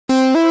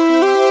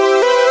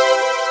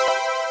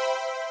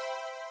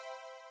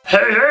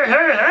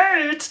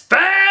Hey, it's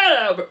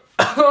Bab!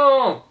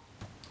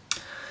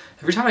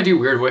 Every time I do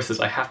weird voices,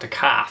 I have to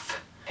cough.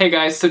 Hey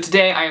guys, so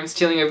today I am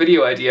stealing a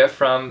video idea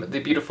from the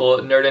beautiful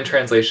Nerd in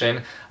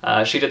Translation.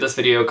 She did this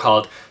video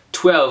called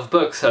 12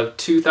 Books of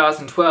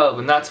 2012,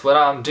 and that's what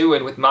I'm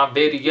doing with my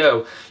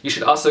video. You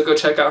should also go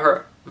check out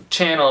her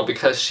channel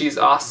because she's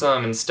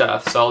awesome and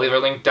stuff, so I'll leave her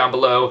link down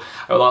below.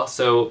 I will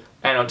also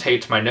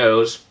annotate my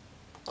nose.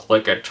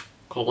 Click it.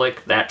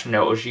 Click that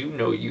nose. You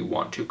know you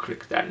want to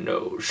click that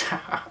nose.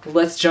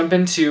 Let's jump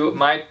into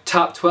my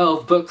top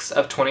 12 books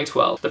of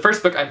 2012. The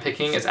first book I'm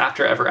picking is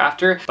After Ever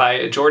After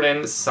by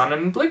Jordan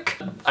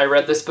Sonnenblick. I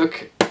read this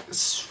book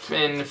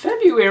in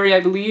February, I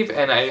believe,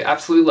 and I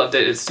absolutely loved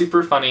it. It's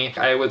super funny.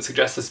 I would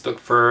suggest this book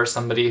for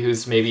somebody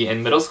who's maybe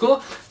in middle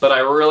school, but I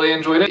really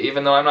enjoyed it.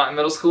 Even though I'm not in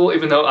middle school,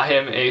 even though I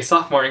am a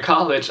sophomore in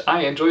college,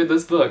 I enjoyed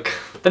this book.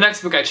 The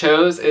next book I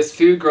chose is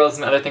Food, Girls,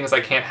 and Other Things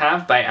I Can't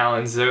Have by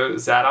Alan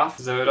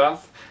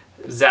Zadoff,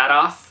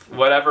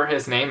 whatever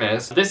his name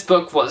is. This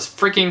book was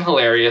freaking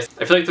hilarious.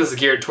 I feel like this is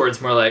geared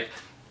towards more like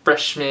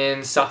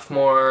freshmen,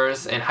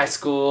 sophomores in high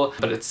school,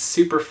 but it's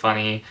super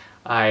funny.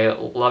 I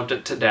loved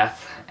it to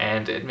death,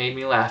 and it made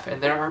me laugh.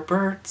 And there are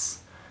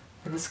birds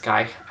in the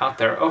sky out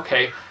there.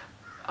 Okay,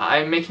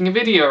 I'm making a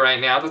video right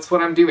now. That's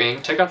what I'm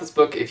doing. Check out this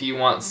book if you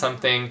want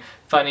something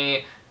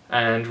funny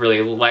and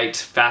really light,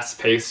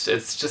 fast-paced.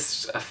 It's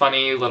just a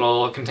funny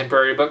little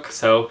contemporary book,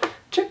 so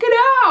check it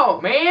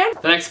out, man!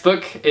 The next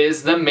book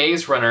is The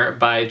Maze Runner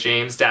by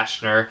James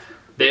Dashner.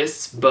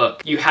 This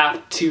book, you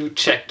have to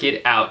check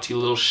it out, you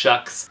little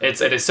shucks. It's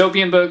a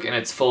dystopian book and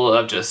it's full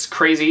of just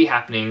crazy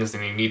happenings,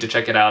 and you need to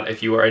check it out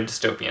if you are a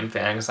dystopian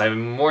fan, because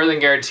I'm more than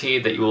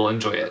guaranteed that you will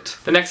enjoy it.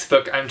 The next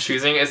book I'm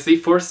choosing is The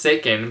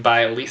Forsaken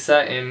by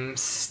Lisa M.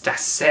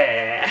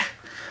 Stase.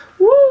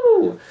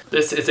 Woo!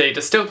 This is a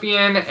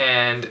dystopian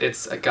and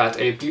it's got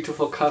a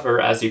beautiful cover,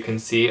 as you can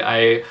see.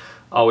 I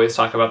always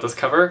talk about this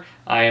cover.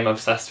 I am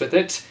obsessed with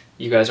it.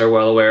 You guys are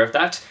well aware of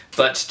that.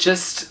 But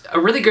just a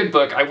really good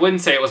book. I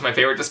wouldn't say it was my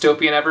favorite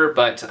dystopian ever,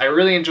 but I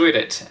really enjoyed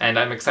it, and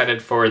I'm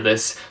excited for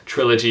this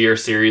trilogy or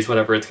series,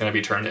 whatever it's going to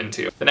be turned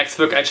into. The next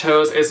book I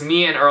chose is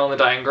Me and Earl and the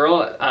Dying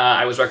Girl.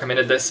 I was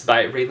recommended this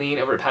by Raylene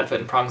over at Padfoot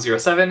and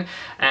Prong07,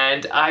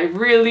 and I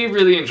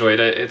really enjoyed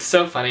it. It's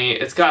so funny.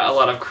 It's got a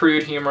lot of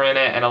crude humor in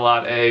it and a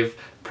lot of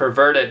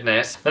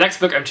pervertedness. The next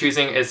book I'm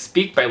choosing is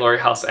Speak by Laurie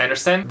Halse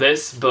Anderson.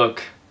 This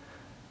book,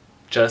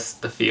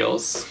 just the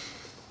feels.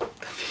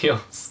 The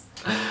feels.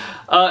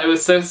 It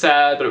was so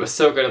sad, but it was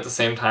so good at the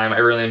same time. I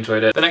really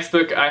enjoyed it. The next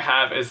book I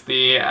have is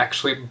the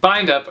actually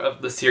bind-up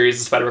of the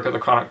series, the Spiderwick of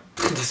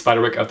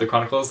the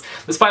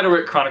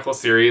Chronicles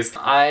series.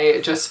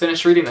 I just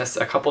finished reading this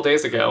a couple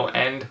days ago,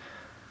 and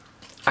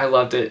I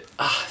loved it.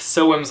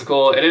 So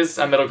whimsical. It is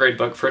a middle grade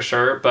book for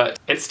sure, but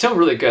it's still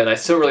really good. I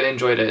still really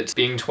enjoyed it.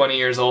 Being 20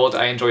 years old,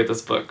 I enjoyed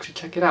this book.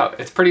 Check it out.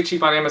 It's pretty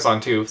cheap on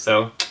Amazon too,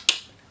 so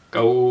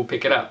go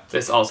pick it up.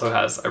 This also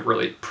has a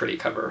really pretty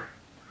cover.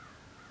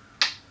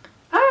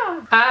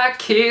 I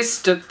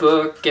kissed a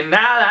book and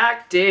I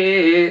liked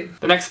it.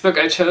 The next book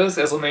I chose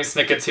is Lemony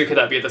Snicket's Who Could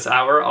That Be at This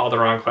Hour? All the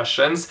Wrong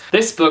Questions.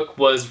 This book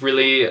was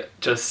really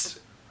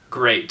just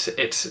great.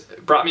 It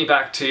brought me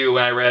back to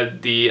when I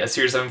read the A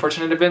Series of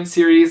Unfortunate Events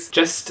series.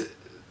 Just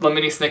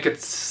Lemony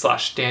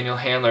Snicket's / Daniel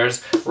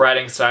Handler's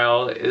writing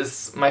style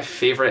is my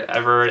favorite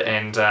ever,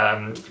 and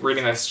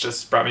reading this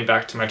just brought me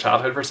back to my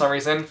childhood for some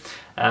reason.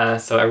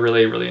 So I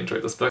really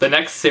enjoyed this book. The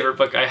next favorite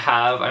book I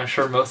have, I'm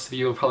sure most of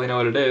you will probably know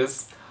what it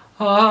is.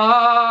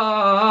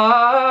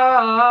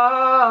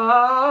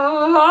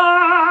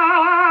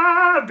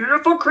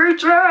 Beautiful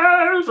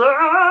creatures! Do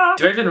I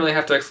even really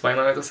have to explain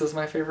why this is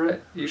my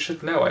favorite? You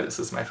should know why this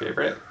is my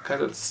favorite,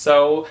 because it's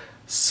so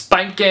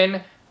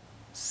spankin'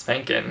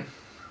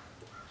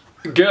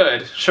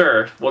 good.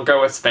 Sure, we'll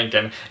go with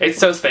spankin'. It's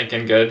so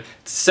spankin' good.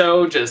 It's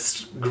so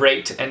just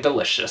great and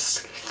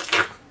delicious.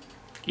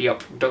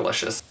 Yep,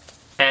 delicious.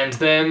 And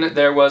then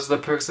there was The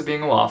Perks of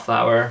Being a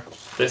Wallflower.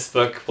 This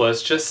book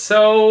was just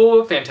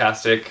so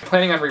fantastic. I'm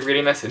planning on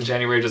rereading this in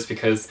January just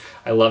because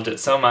I loved it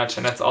so much,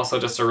 and it's also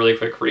just a really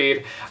quick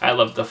read. I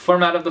loved the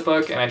format of the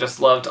book, and I just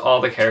loved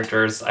all the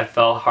characters. I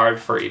fell hard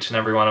for each and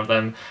every one of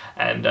them,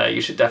 and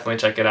you should definitely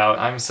check it out.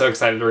 I'm so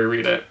excited to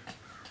reread it.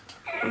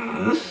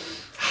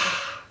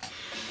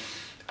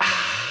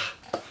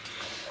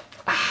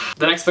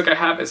 The next book I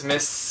have is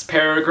Miss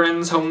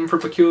Peregrine's Home for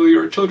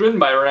Peculiar Children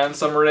by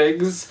Ransom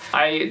Riggs.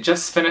 I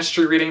just finished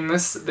rereading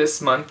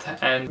this month,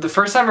 and the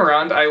first time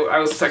around I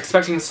was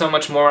expecting so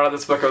much more out of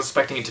this book. I was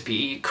expecting it to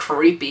be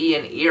creepy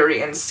and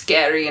eerie and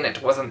scary, and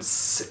it wasn't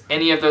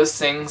any of those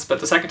things, but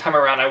the second time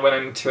around I went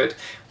into it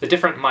with a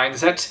different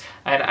mindset,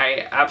 and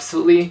I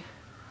absolutely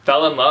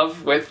fell in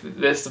love with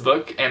this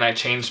book, and I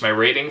changed my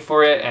rating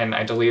for it, and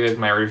I deleted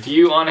my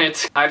review on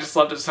it. I just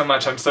loved it so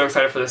much. I'm so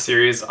excited for this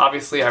series.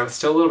 Obviously, I was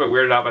still a little bit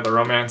weirded out by the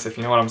romance, if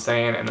you know what I'm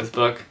saying, in this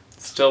book.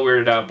 Still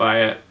weirded out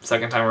by it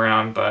second time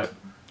around, but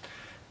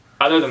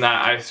other than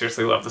that, I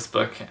seriously love this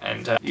book,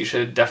 and you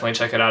should definitely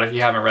check it out if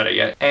you haven't read it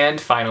yet.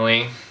 And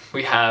finally,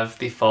 we have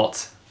The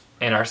Fault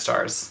in Our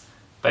Stars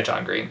by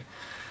John Green.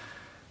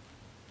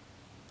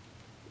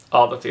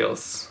 All the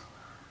feels.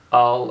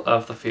 All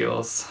of the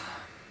feels.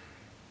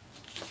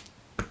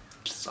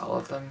 Just all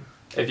of them.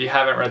 If you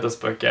haven't read this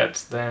book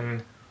yet,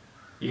 then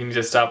you need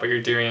to stop what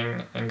you're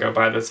doing and go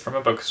buy this from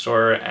a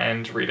bookstore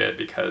and read it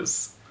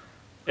because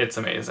it's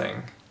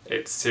amazing.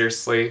 It's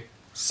seriously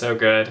so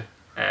good,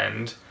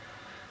 and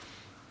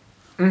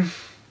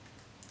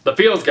the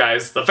feels,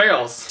 guys, the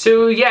fails.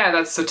 So yeah,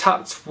 that's the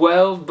top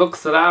 12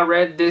 books that I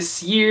read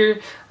this year.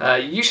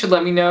 You should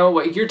let me know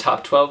what your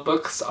top 12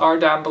 books are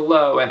down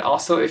below, and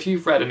also if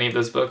you've read any of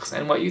those books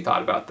and what you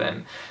thought about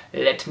them.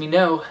 Let me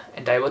know,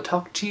 and I will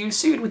talk to you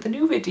soon with a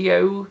new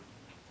video.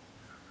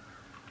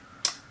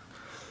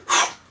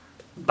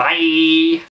 Bye!